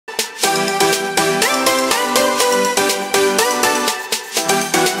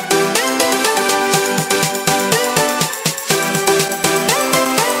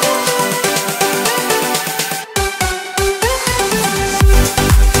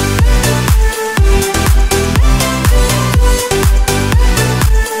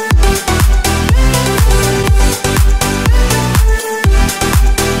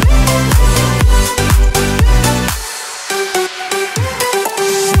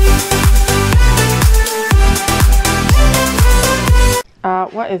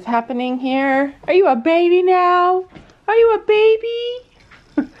What is happening here? Are you a baby now? Are you a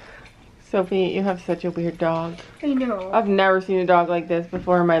baby? Sophie, you have such a weird dog. I know. I've never seen a dog like this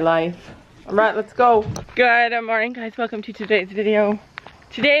before in my life. Alright, let's go. Good morning, guys. Welcome to today's video.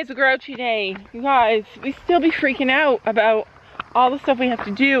 Today is a grouchy day. You guys, we still be freaking out about all the stuff we have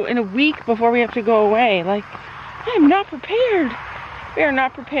to do in a week before we have to go away. Like, I am not prepared. We are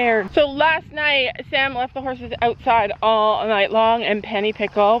not prepared. So last night, Sam left the horses outside all night long and Penny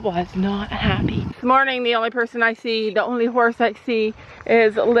Pickle was not happy. This morning, the only person I see, the only horse I see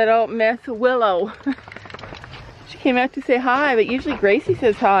is little Miss Willow. She came out to say hi, but usually Gracie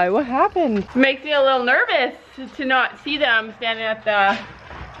says hi. What happened? It makes me a little nervous to not see them standing at the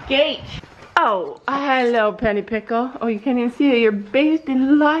gate. Oh, hello Penny Pickle. Oh, you can't even see it. You're bathed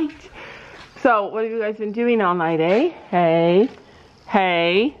in light. So, what have you guys been doing all night, eh? Hey.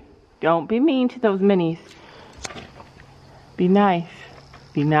 Hey, don't be mean to those minis. Be nice.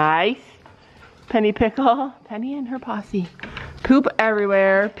 Be nice. Penny Pickle, Penny and her posse. Poop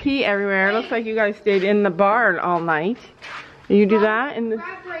everywhere, pee everywhere. Looks like you guys stayed in the barn all night. You do that? In the...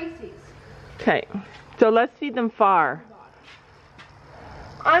 Okay, so let's feed them far.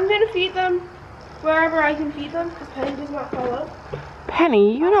 I'm gonna feed them wherever I can feed them because Penny does not follow.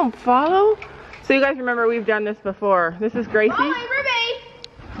 Penny, you don't follow? So you guys remember we've done this before. This is Gracie. Molly,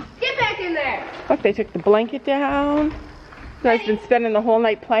 Ruby, get back in there. Look, they took the blanket down. You guys been spending the whole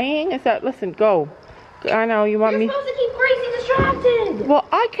night playing? Is that, listen, go. I know, you want me. You're supposed to keep Gracie distracted. Well,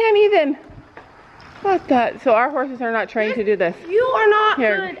 I can't even. What the? So our horses are not trained to do this. You are not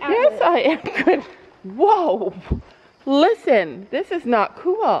Here. good at Yes, it. I am good. Whoa. Listen, this is not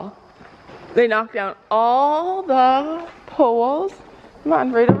cool. They knocked down all the poles. Come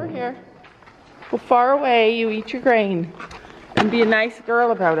on, right over here. Go far away, you eat your grain. And be a nice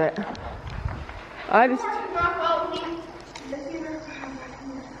girl about it. I just...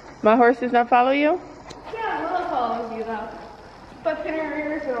 My horse does not follow you? Yeah, Willow follows you though. But Penny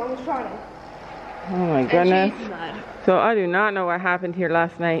is always trying. Oh my goodness. And she's mad. So I do not know what happened here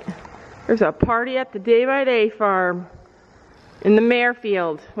last night. There's a party at the Day by Day farm in the mare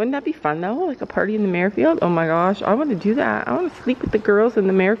field. Wouldn't that be fun though? Like a party in the mare field? Oh my gosh, I want to do that. I want to sleep with the girls in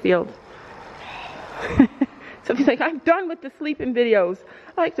the mare field. Sophie's like, I'm done with the sleeping videos.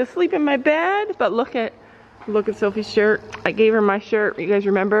 I like to sleep in my bed, but look at Sophie's shirt. I gave her my shirt. You guys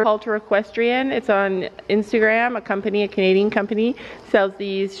remember? Halter Equestrian. It's on Instagram. A Canadian company, sells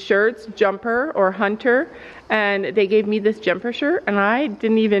these shirts, Jumper or Hunter. And they gave me this jumper shirt. And I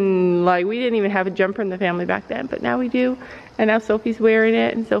didn't even, we didn't even have a jumper in the family back then. But now we do. And now Sophie's wearing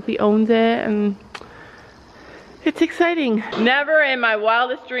it and Sophie owns it. And it's exciting. Never in my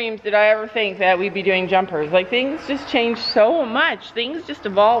wildest dreams did I ever think that we'd be doing jumpers. Like, things just changed so much. Things just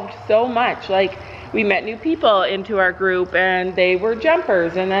evolved so much. Like, we met new people into our group and they were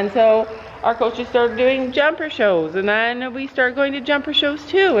jumpers. And then so our coaches started doing jumper shows. And then we started going to jumper shows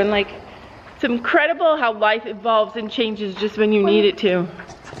too. And like, it's incredible how life evolves and changes just when you need it to.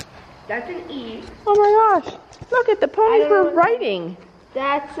 That's an E. Oh my gosh. Look at the ponies were writing.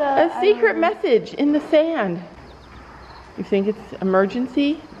 That's a secret message in the sand. You think it's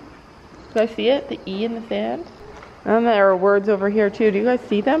emergency? Do I see it? The E in the sand? And there are words over here too. Do you guys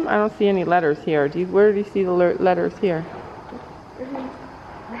see them? I don't see any letters here. Where do you see the letters here?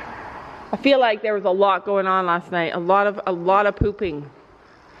 I feel like there was a lot going on last night. A lot of pooping.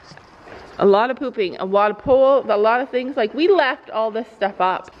 A lot of pooping. A lot of pole. A lot of things. Like, we left all this stuff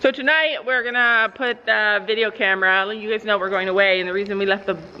up. So tonight we're gonna put the video camera. You guys know we're going away, and the reason we left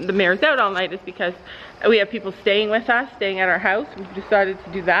the mares out all night is because we have people staying with us, staying at our house. We've decided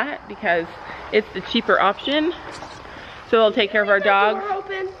to do that because it's the cheaper option. So we'll take care of our dogs,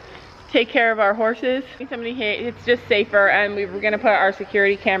 take care of our horses. It's just safer, and we were gonna put our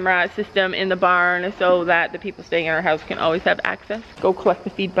security camera system in the barn so that the people staying in our house can always have access. Go collect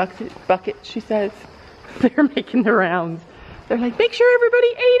the feed bucket, she says. They're making the rounds. They're like, make sure everybody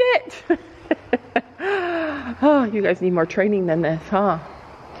ate it. Oh, you guys need more training than this, huh?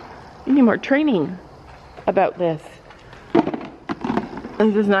 You need more training about this.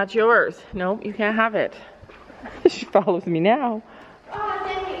 This is not yours. Nope, you can't have it. She follows me now. Oh,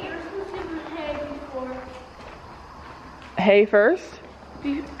 dang it. You were supposed to do hay before. Hay first?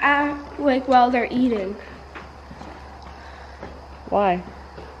 Like while they're eating. Why?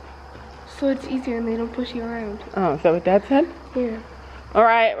 So it's easier and they don't push you around. Oh, is that what Dad said? Yeah.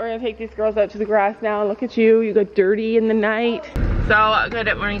 Alright, we're gonna take these girls out to the grass now. Look at you. You got dirty in the night. So, good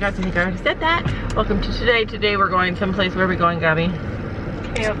morning, guys. I think I already said that. Welcome to today. Today we're going someplace. Where are we going, Gabby?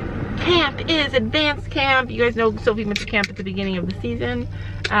 Camp. camp is advanced camp. You guys know Sophie went to camp at the beginning of the season,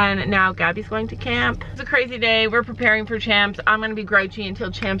 and now Gabby's going to camp. It's a crazy day. We're preparing for champs. I'm gonna be grouchy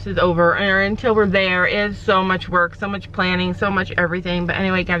until champs is over, or until we're there. It is so much work, so much planning, so much everything. But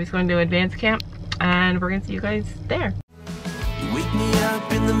anyway, Gabby's going to advanced camp, and we're gonna see you guys there. You wake me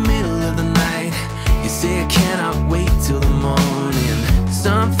up in the middle of the night. You say I cannot wait till the morning.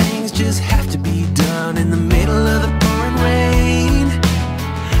 Some things just have to be done in the middle of the pouring rain.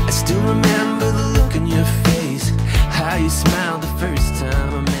 I still remember the look on your face, how you smiled the first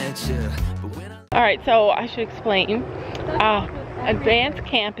time I met you. All right, so I should explain. Advanced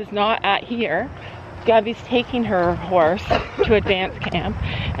camp is not at here. Gabby's taking her horse to advanced camp,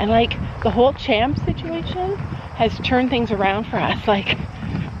 and like the whole champ situation has turned things around for us. Like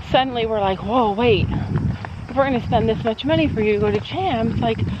suddenly we're like, whoa, wait, if we're gonna spend this much money for you to go to champs,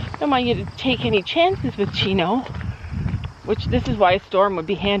 like I don't want you to take any chances with Chino, which this is why a storm would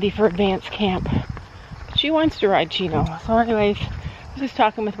be handy for advanced camp. But she wants to ride Chino. So anyways, I was just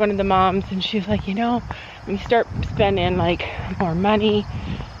talking with one of the moms, and she was like, you know, when you start spending like more money,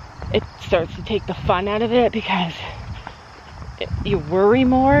 it starts to take the fun out of it, because you worry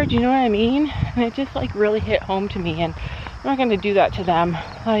more, do you know what I mean? And it just like really hit home to me, and I'm not gonna do that to them.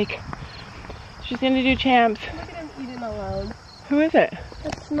 Like, she's gonna do champs. Look at him eating alone. Who is it?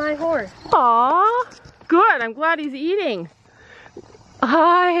 That's my horse. Aw, good, I'm glad he's eating.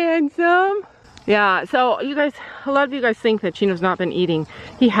 Hi, handsome. Yeah, so you guys, a lot of you guys think that Chino's not been eating.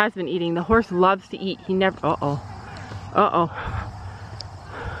 He has been eating. The horse loves to eat. He never, uh-oh.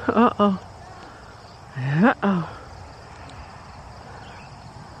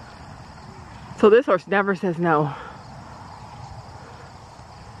 So this horse never says no.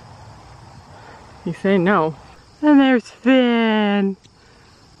 He's saying no. And there's Finn.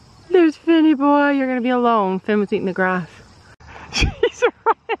 There's Finny boy. You're gonna be alone. Finn was eating the grass. She's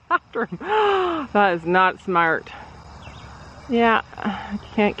running after him. That is not smart. Yeah, I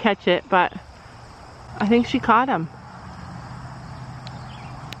can't catch it, but I think she caught him.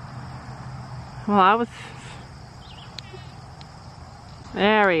 Well, I was...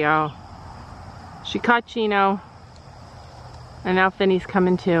 There we go. She caught Chino. And now Finny's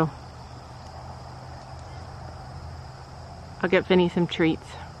coming too. I'll get Finny some treats.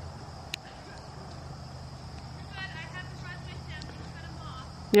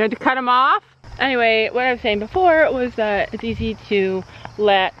 You had to cut him off? Anyway, what I was saying before was that it's easy to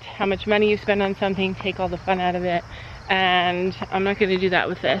let how much money you spend on something take all the fun out of it. And I'm not going to do that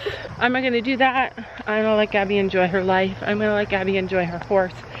with this. I'm not going to do that. I'm going to let Gabby enjoy her life. I'm going to let Gabby enjoy her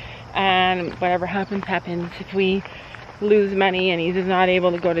horse. And whatever happens, happens. If we lose money and he's not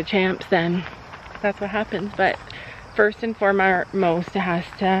able to go to champs, then that's what happens. But first and foremost, it has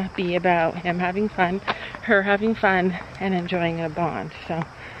to be about him having fun, her having fun, and enjoying a bond. So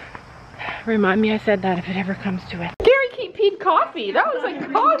remind me I said that if it ever comes to it. Gary peed coffee. That was like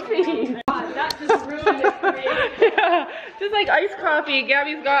coffee. God, that just ruined it for me. Yeah, just like iced coffee.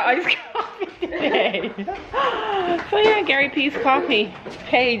 Gabby's got iced coffee today. So yeah, Gary pees coffee.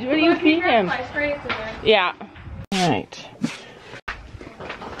 Paige, what do you feed him? Yeah. All right.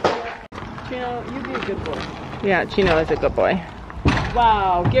 Chino, you be a good boy. Yeah, Chino is a good boy.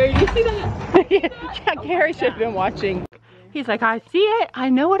 Wow, Gary, you see that? Yeah, Gary should have been watching. He's like, I see it. I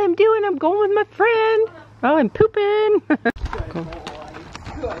know what I'm doing. I'm going with my friend. Oh, I'm pooping. Cool.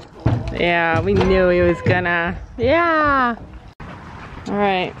 Yeah, we knew he was gonna. Yeah. All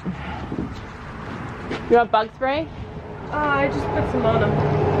right. You want bug spray? I just put some on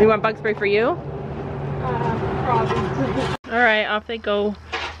him. You want bug spray for you? Probably. All right, off they go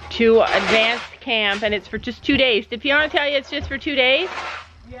to advanced camp, and it's for just 2 days. Did Fiona tell you it's just for 2 days?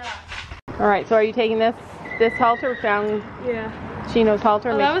 Yeah. All right, so are you taking this halter? Found Chino's halter?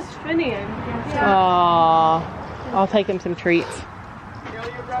 Oh, that was Finny. Oh, I'll take him some treats.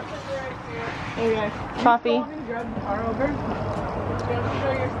 Okay. Coffee.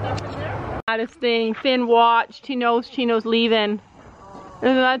 Saddest thing, Finn watched. He knows Chino's leaving.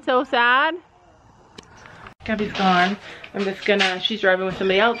 Isn't that so sad? Gabby's gone. I'm just gonna, she's driving with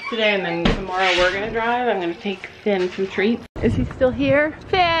somebody else today, and then tomorrow we're gonna drive. I'm gonna take Finn some treats. Is he still here?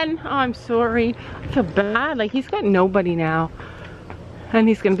 Finn! Oh, I'm sorry. I feel bad. Like, he's got nobody now. And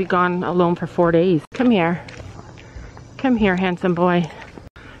he's gonna be gone alone for 4 days. Come here. Come here, handsome boy.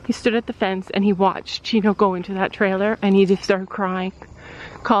 He stood at the fence and he watched Chino go into that trailer, and he just started crying,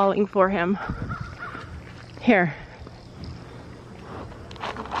 calling for him. Here.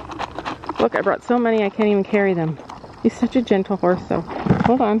 Look, I brought so many I can't even carry them. He's such a gentle horse though.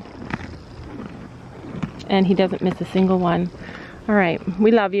 Hold on. And he doesn't miss a single one. All right,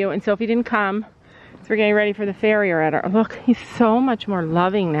 we love you. And Sophie didn't come. So we're getting ready for the farrier at our, look, he's so much more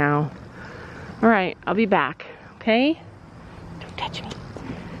loving now. All right, I'll be back, okay? Don't touch me.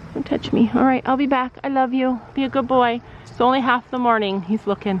 Don't touch me. All right, I'll be back. I love you. Be a good boy. It's only half the morning. He's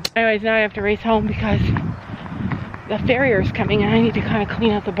looking. Anyways, now I have to race home because the farrier's coming and I need to kind of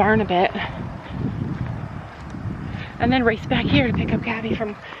clean out the barn a bit. And then race back here to pick up Gabby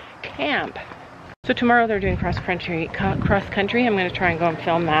from camp. So tomorrow they're doing cross country. I'm going to try and go and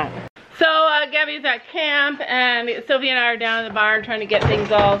film that. So Gabby's at camp and Sophie and I are down in the barn trying to get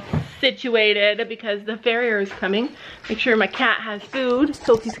things all situated because the farrier is coming. Make sure my cat has food.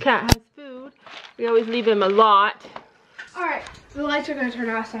 Sophie's cat has food. We always leave him a lot. Alright, the lights are going to turn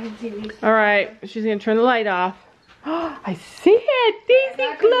off so I can see these. Alright, she's going to turn the light off. Oh, I see it!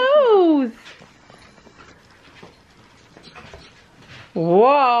 Daisy glows!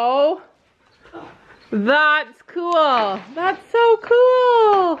 Whoa! That's cool! That's so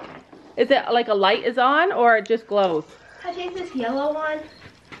cool! Is it like a light is on or it just glows? I think this yellow one.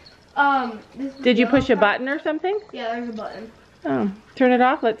 Did you push a button or something? Yeah, there's a button. Oh, turn it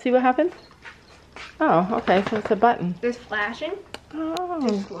off. Let's see what happens. Oh, okay, so it's a button. There's flashing.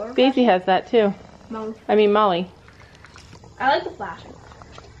 Oh, Daisy has that too. Molly. I mean Molly. I like the flashing.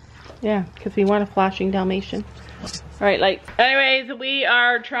 Yeah, because we want a flashing Dalmatian. All right, lights. Anyways, we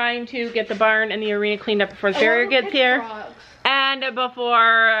are trying to get the barn and the arena cleaned up before the farrier gets here. And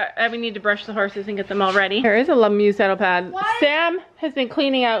before, we need to brush the horses and get them all ready. There is a Lemieux saddle pad. What? Sam has been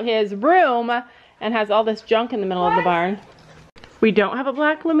cleaning out his room and has all this junk in the middle of the barn. We don't have a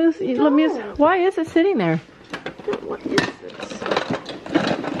black Lemieux. Why is it sitting there? What is this?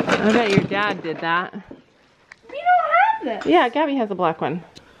 I bet your dad did that. We don't have this. Yeah, Gabby has a black one.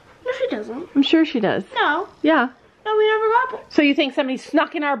 No, she doesn't. I'm sure she does. No. Yeah. No, we never got one. So you think somebody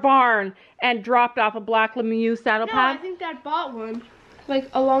snuck in our barn and dropped off a black Lemieux saddle No, pad? I think Dad bought one. Like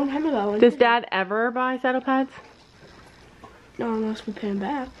a long time ago. Does Dad ever buy saddle pads? No, unless we pay him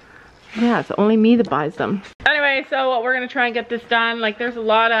back. Yeah, it's only me that buys them. Anyway, so we're gonna try and get this done. Like there's a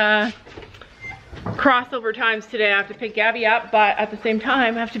lot of crossover times today. I have to pick Gabby up, but at the same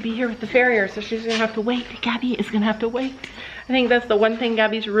time I have to be here with the farrier, so she's gonna have to wait. Gabby is gonna have to wait. I think that's the one thing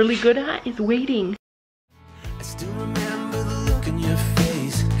Gabby's really good at, is waiting. I still remember the look in your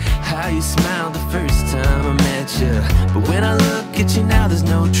face, how you smiled the first time I met you. But when I look at you now, there's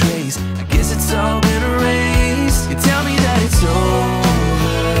no trace. I guess it's all been erased. You tell me that it's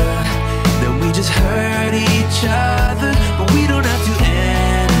over, that we just hurt each other, but we don't have to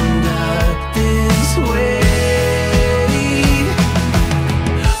end up this way.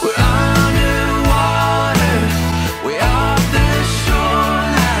 We're underwater, we're off the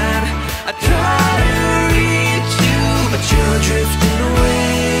shoreline. I try to reach you, but you're drifting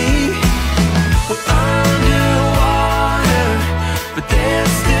away. We're underwater, but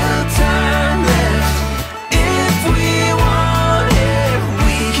there's still time left. If we want it,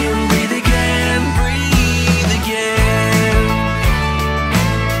 we can breathe again, breathe again.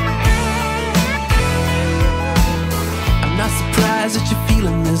 I'm not surprised that you're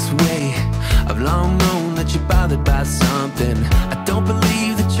feeling this way. I've long known that you're bothered by something. I don't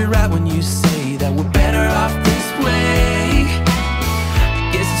believe that you're right when you say that we're better off this way. I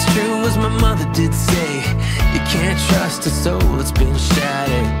guess it's true as my mother did say, you can't trust a soul that's been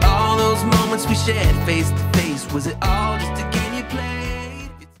shattered. All those moments we shared face to face, was it all just a game you played?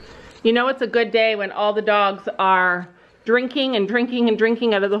 You know it's a good day when all the dogs are drinking and drinking and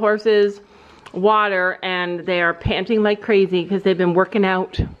drinking out of the horses' water and they are panting like crazy because they've been working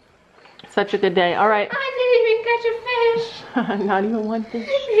out. Such a good day. All right. I didn't even catch a fish. Not even one fish.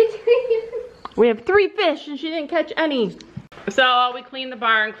 We have 3 fish and she didn't catch any. So we cleaned the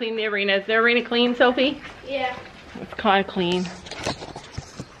barn, cleaned the arena. Is the arena clean, Sophie? Yeah. It's kind of clean.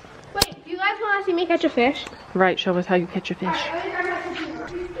 Wait, you guys want to see me catch a fish? Right, show us how you catch a fish. You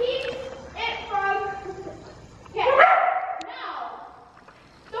keep it from... Okay. No.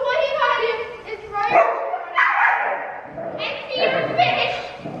 The way you got it is right. And see your fish.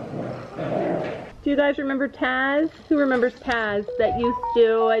 Do you guys remember Taz? Who remembers Taz that used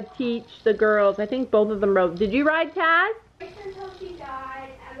to teach the girls? I think both of them rode. Did you ride Taz? Until she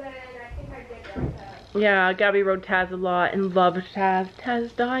died, and then I think I did ride Taz. Yeah, Gabby rode Taz a lot and loved Taz.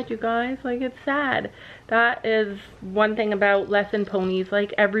 Taz died, you guys. Like, it's sad. That is one thing about lesson ponies.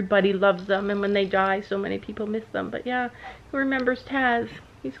 Like, everybody loves them, and when they die, so many people miss them. But yeah, who remembers Taz?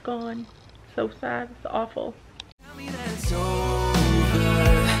 He's gone. So sad. It's awful. Tell me that it's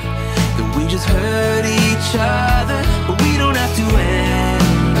over, that we just hurt each other, but we don't have to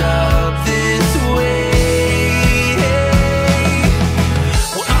end up this way.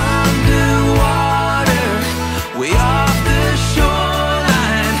 We're underwater, way off the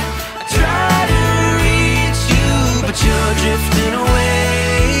shoreline. I try to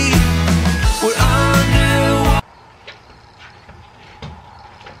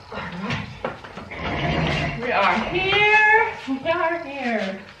are here. We are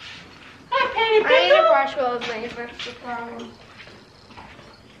here. Hi, Penny I need to Pickle. brush those things. That's the problem.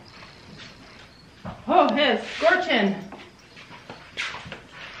 Oh, it's scorching.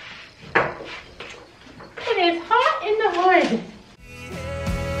 It is hot in the hood.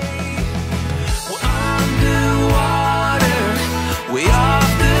 Underwater, way off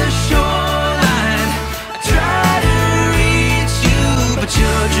the shoreline. I try to reach you, but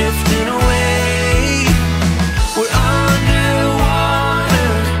you're drifting away. We're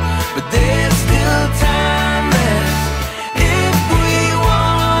underwater, but there's still time left. If we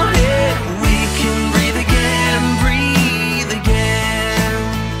want it, we can breathe again.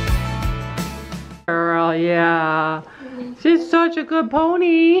 Girl, yeah. She's such a good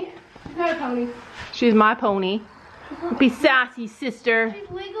pony. She's not a pony. She's my pony. Be sassy, sister. She's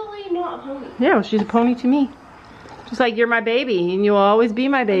legally not a pony. Yeah, well, she's a pony to me. Just like you're my baby, and you'll always be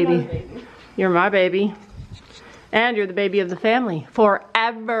my baby. You're my baby. And you're the baby of the family.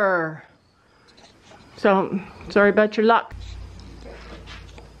 Forever. So, sorry about your luck.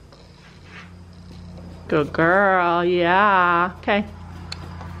 Good girl, yeah. Okay.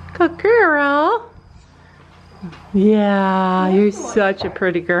 Good girl. Yeah, you're such a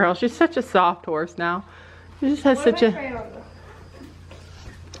pretty girl. She's such a soft horse now. She just has such a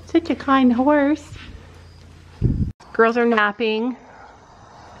kind horse. Girls are napping.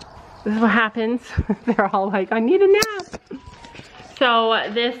 This is what happens. They're all like, I need a nap. So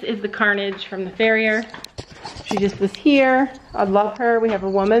this is the Carnage from the farrier. She just was here. I love her. We have a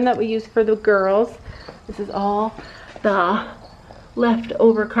woman that we use for the girls. This is all the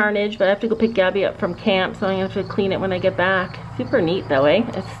leftover Carnage, but I have to go pick Gabby up from camp, so I'm gonna have to clean it when I get back. Super neat though, eh?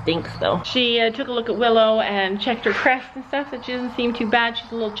 It stinks though. She took a look at Willow and checked her crest and stuff, so she doesn't seem too bad. She's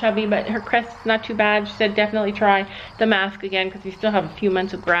a little chubby, but her crest is not too bad. She said definitely try the mask again because we still have a few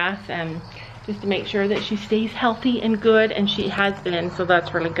months of grass, and just to make sure that she stays healthy and good, and she has been, so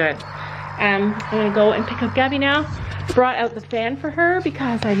that's really good. I'm gonna go and pick up Gabby now. Brought out the fan for her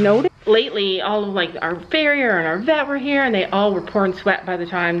because I noticed lately all of like our farrier and our vet were here, and they all were pouring sweat by the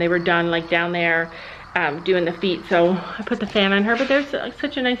time they were done, like down there doing the feet. So I put the fan on her, but there's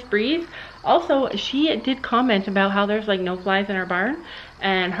such a nice breeze. Also, she did comment about how there's like no flies in our barn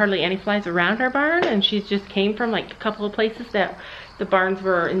and hardly any flies around our barn, and she just came from like a couple of places that the barns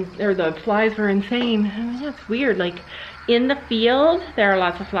were or the flies were insane. And that's weird. Like in the field there are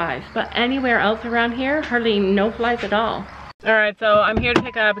lots of flies, but anywhere else around here hardly no flies at all. All right, so I'm here to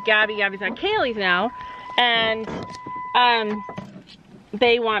pick up Gabby. Gabby's at Kaylee's now, and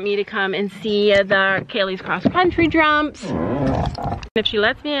they want me to come and see the Kaylee's cross country jumps. If she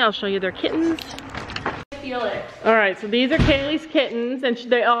lets me, I'll show you their kittens. Feel it. All right, so these are Kaylee's kittens, and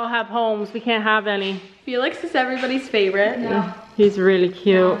they all have homes. We can't have any. Felix is everybody's favorite. No. He's really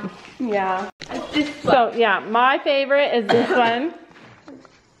cute. Yeah. So yeah, my favorite is this one.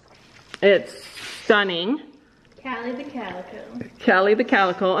 It's stunning. Callie the Calico. Callie the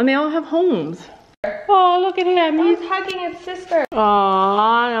Calico, and they all have homes. Oh, look at him. He's hugging his sister.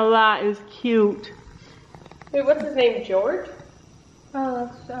 Aw, now that is cute. Wait, what's his name? George? Oh,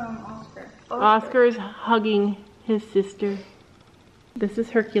 that's Oscar. Oscar is hugging his sister. This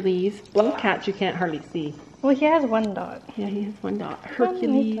is Hercules. One cat you can't hardly see. Well, he has one dog. Yeah, he has one dog.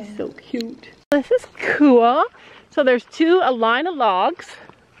 Hercules, so cute. This is cool. So there's a line of logs.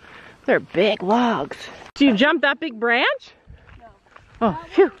 They're big logs. Do you jump that big branch? No. Oh,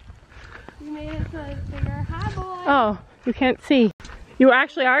 phew. You made it so it's bigger. Hi, boy. Oh, you can't see. You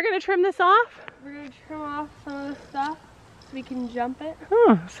actually are going to trim this off? We're going to trim off some of the stuff so we can jump it.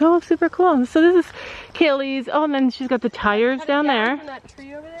 Oh, so super cool. So this is Kaylee's. Oh, and then she's got the tires down there. That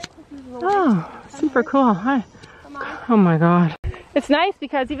tree over there. Oh, super cool. Hi. Oh my God. It's nice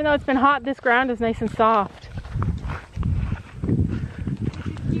because even though it's been hot, this ground is nice and soft.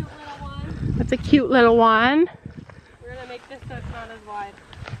 That's a cute little one. We're going to make this so it's not as wide.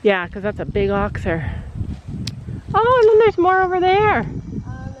 Yeah, because that's a big oxer. Oh, and then there's more over there.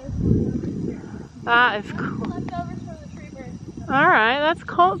 That is cool. Leftovers from the tree bird. All right, that's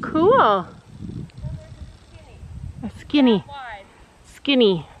cool. Cool. A skinny. Wide.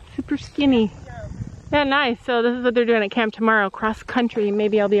 Skinny. Super skinny. Yeah, nice. So this is what they're doing at camp tomorrow. Cross country.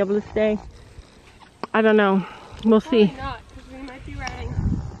 Maybe I'll be able to stay. I don't know. We'll see. Probably not, because we might be riding.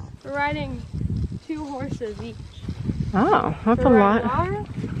 We're riding 2 horses each. Oh, that's a lot. Laura,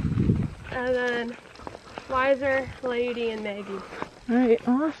 and then Wiser, Lady, and Maggie. All right,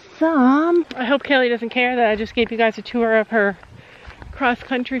 awesome. I hope Kaylee doesn't care that I just gave you guys a tour of her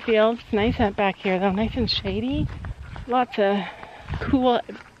cross-country field. It's nice out back here, though. Nice and shady. Lots of cool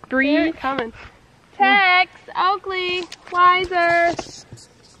breeze. They're coming. Tex, Oakley, Wiser.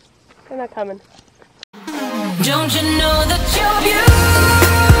 They're not coming. Don't you know that you're beautiful?